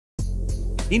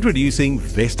Introducing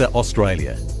Vesta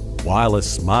Australia,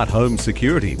 wireless smart home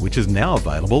security, which is now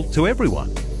available to everyone.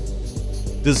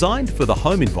 Designed for the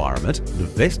home environment, the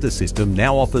Vesta system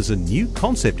now offers a new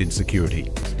concept in security.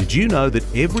 Did you know that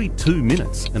every 2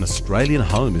 minutes an Australian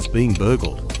home is being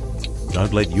burgled?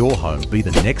 Don't let your home be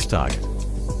the next target.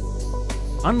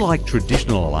 Unlike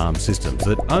traditional alarm systems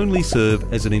that only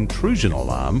serve as an intrusion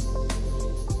alarm,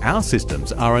 our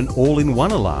systems are an all-in-one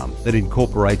alarm that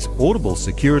incorporates audible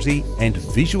security and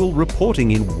visual reporting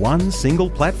in one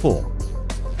single platform.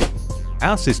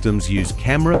 Our systems use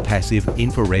camera passive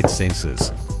infrared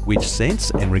sensors, which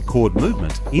sense and record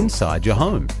movement inside your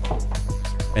home,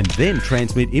 and then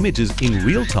transmit images in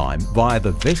real time via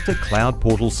the Vesta Cloud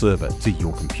Portal server to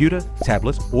your computer,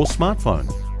 tablet or smartphone,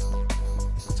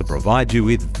 to provide you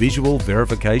with visual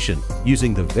verification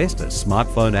using the Vesta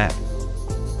smartphone app.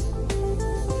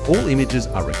 All images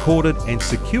are recorded and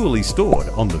securely stored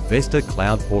on the Vesta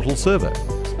Cloud Portal server,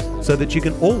 so that you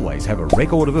can always have a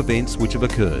record of events which have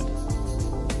occurred.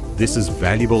 This is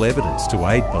valuable evidence to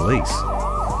aid police.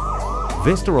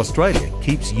 Vesta Australia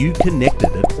keeps you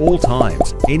connected at all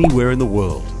times, anywhere in the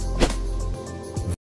world.